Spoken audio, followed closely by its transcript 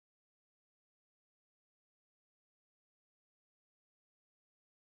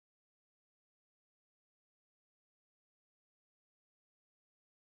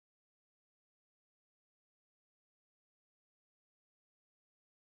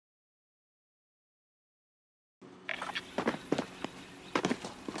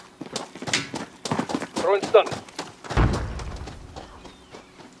Throwing stun.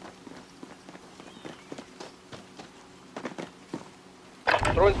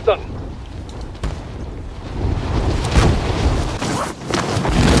 Throwing stun.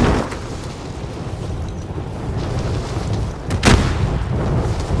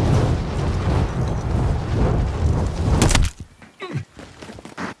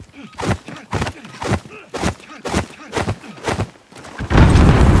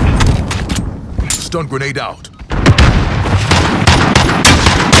 Stun grenade out.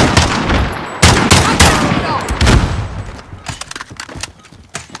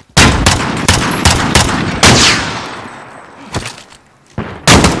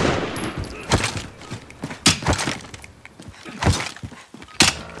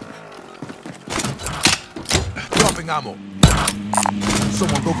 Dropping ammo.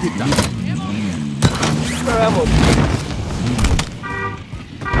 Someone go get that. Spare ammo.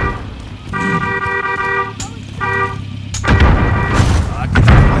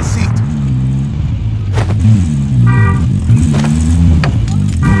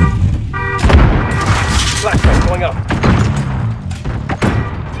 Flashbang going up.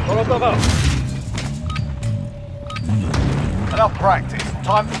 Molotov out. Enough practice.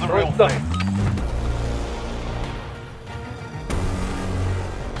 Time for the real thing.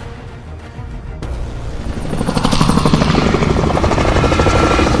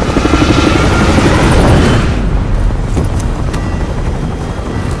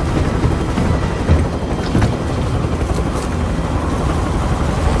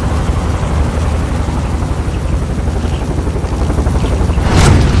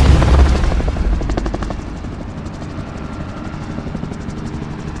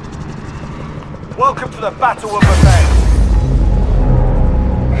 Welcome to the Battle of the Bend.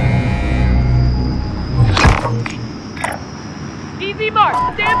 EV mark,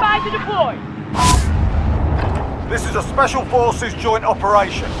 stand by to deploy. This is a Special Forces joint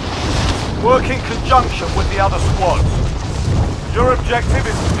operation. Work in conjunction with the other squads. Your objective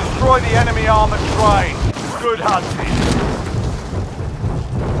is to destroy the enemy armored train. Good hunting.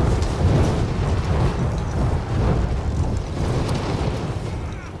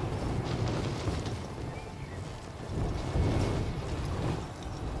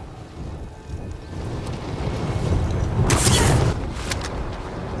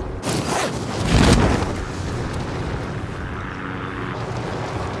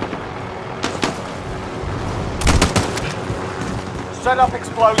 Set up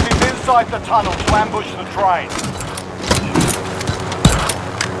explosives inside the tunnel to ambush the train.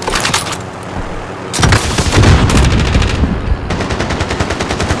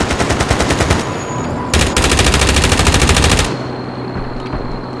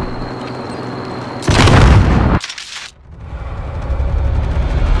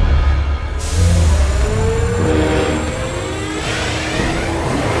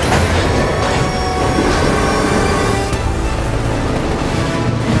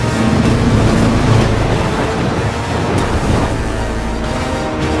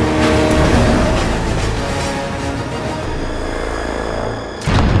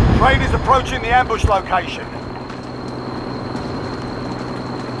 Train is approaching the ambush location.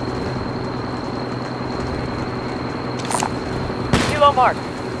 Kilo mark.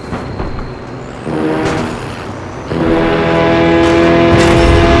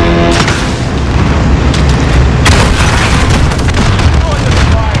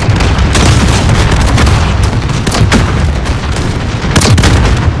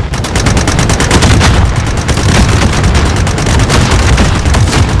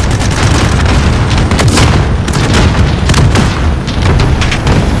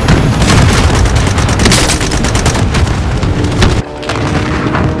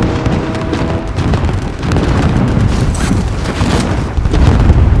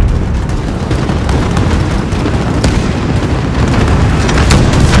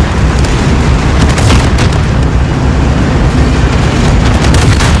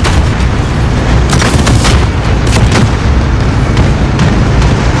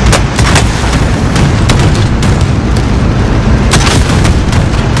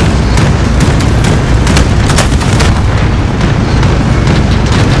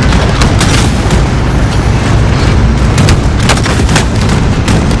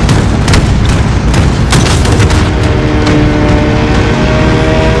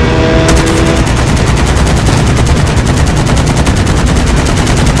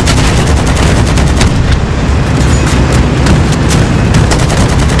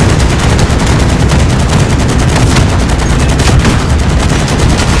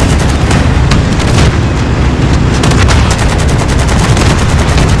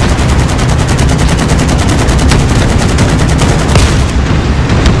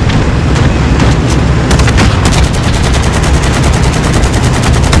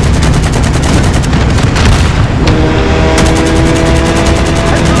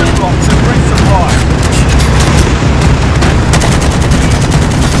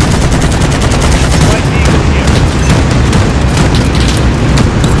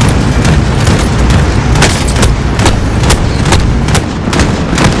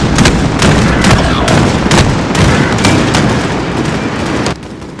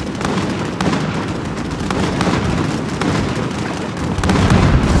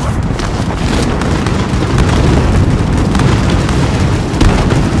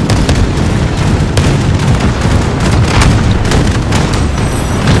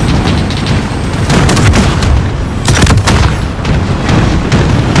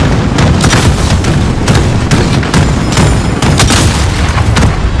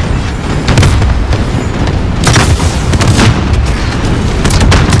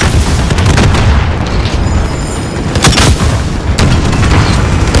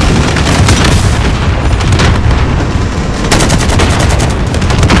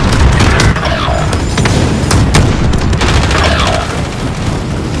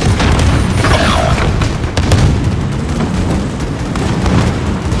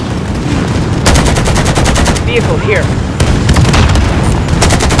 Vehicle here.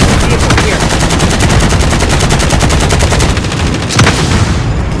 Vehicle here.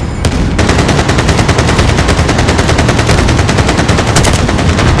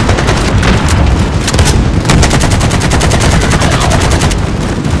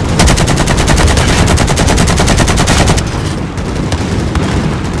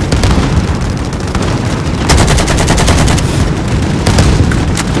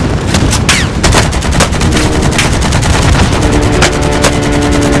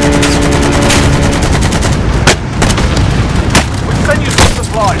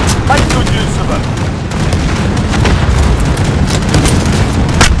 Make good use of them.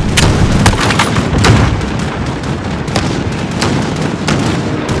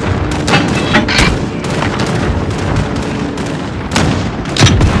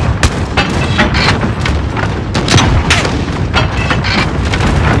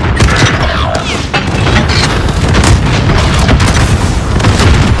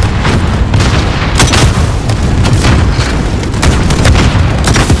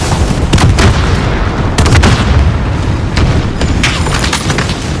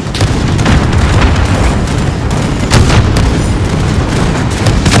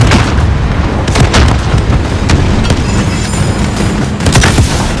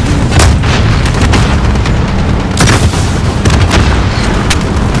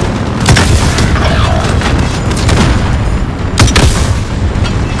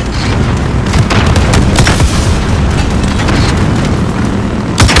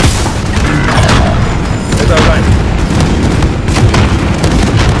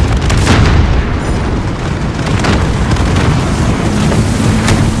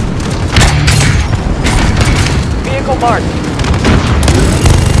 Mark.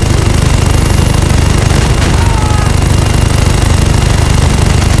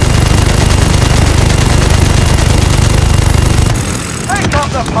 Pick up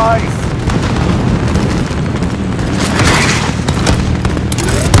the pace.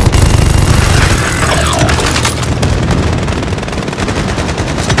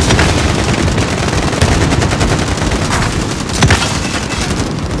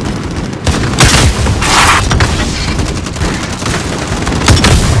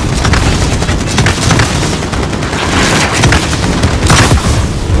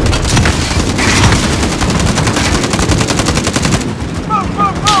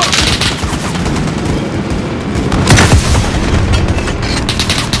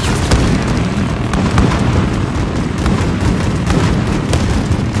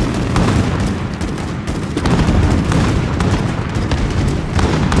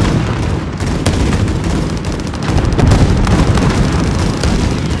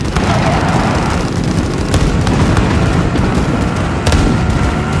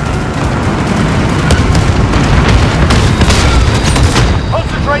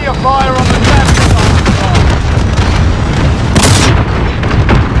 Fire on the left.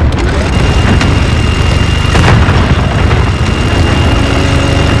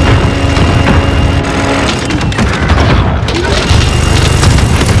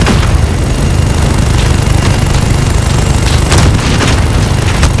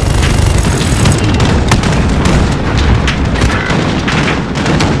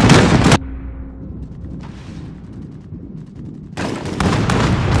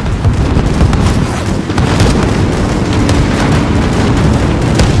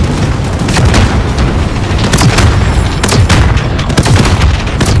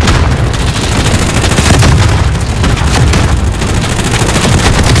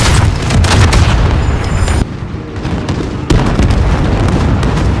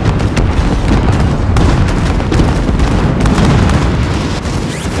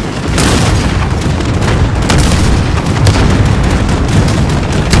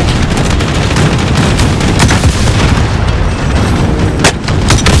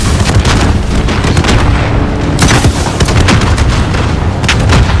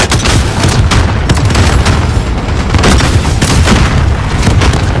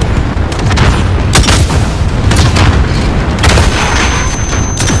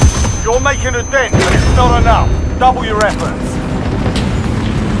 You're making a dent, but it's not enough. Double your efforts.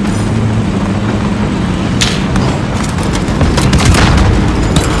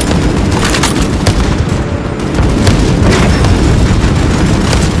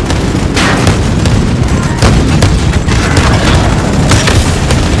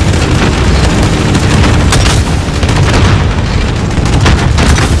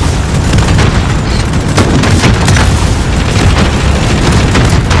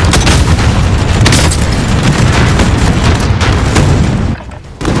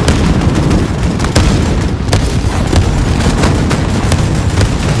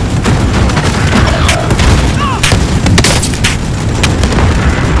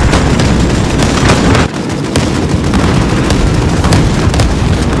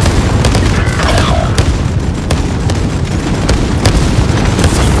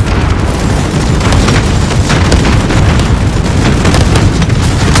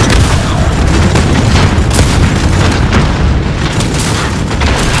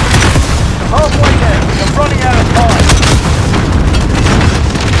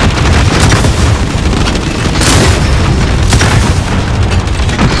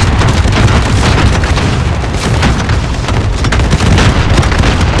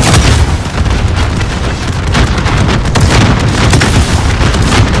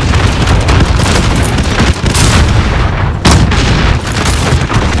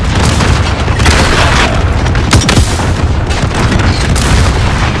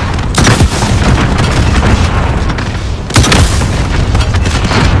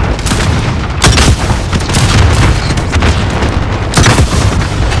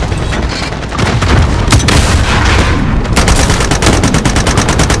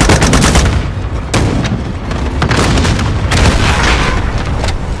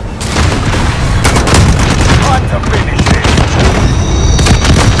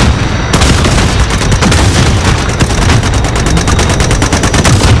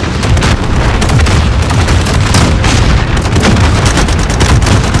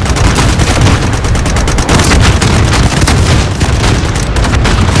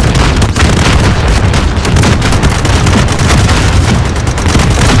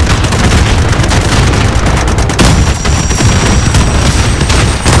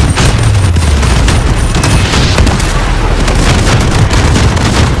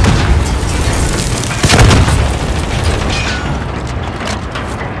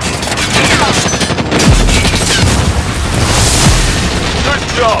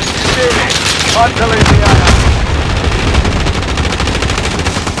 did it! Time to leave the AO.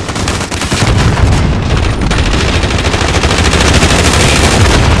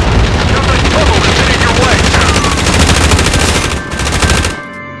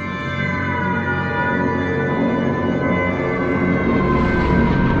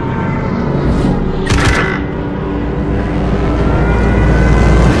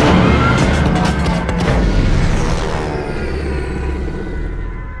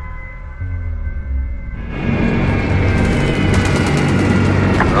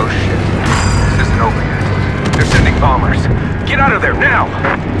 Bombers. Get out of there now!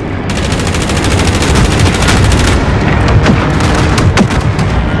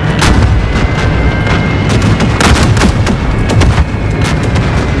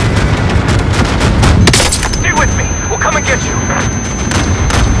 Stay with me. We'll come and get you.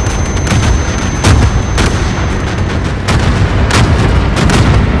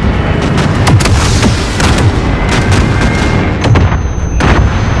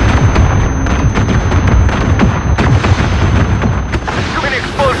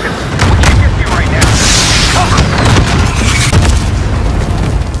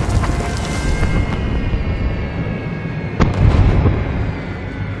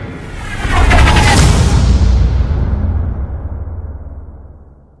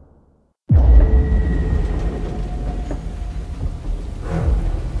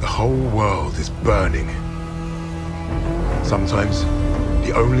 The whole world is burning. Sometimes,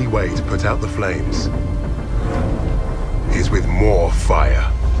 the only way to put out the flames is with more fire.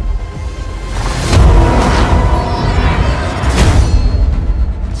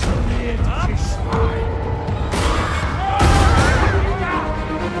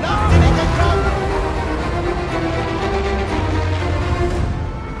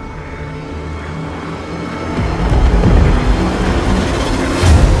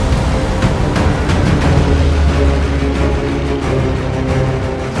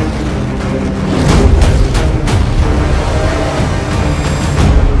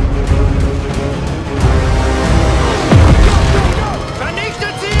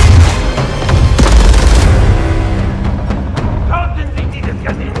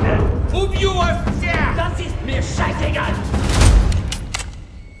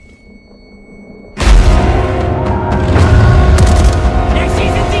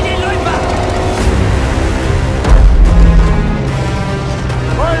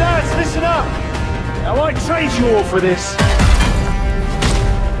 Trade you all for this.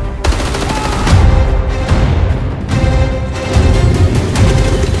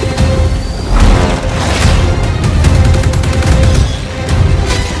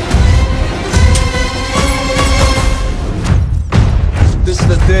 This is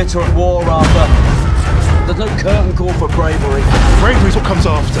the theatre at war, Arthur. There's no curtain call for bravery. Bravery's what comes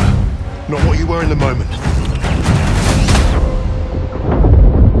after, not what you were in the moment.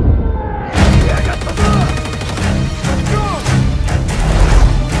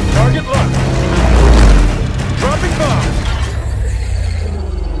 Target locked. Dropping bomb.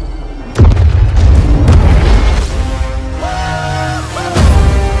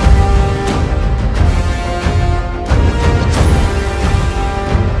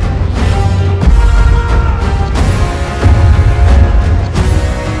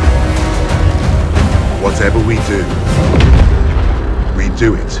 Whatever we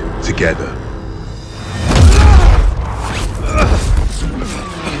do it together.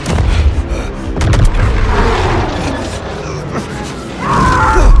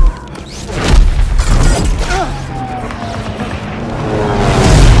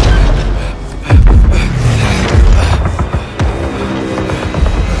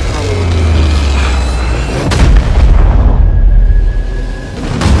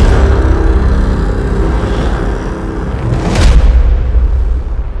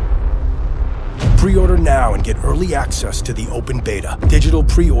 Pre-order now and get early access to the open beta. Digital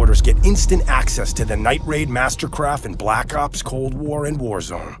pre-orders get instant access to the Night Raid, Mastercraft, and Black Ops, Cold War, and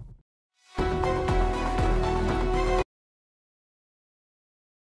Warzone.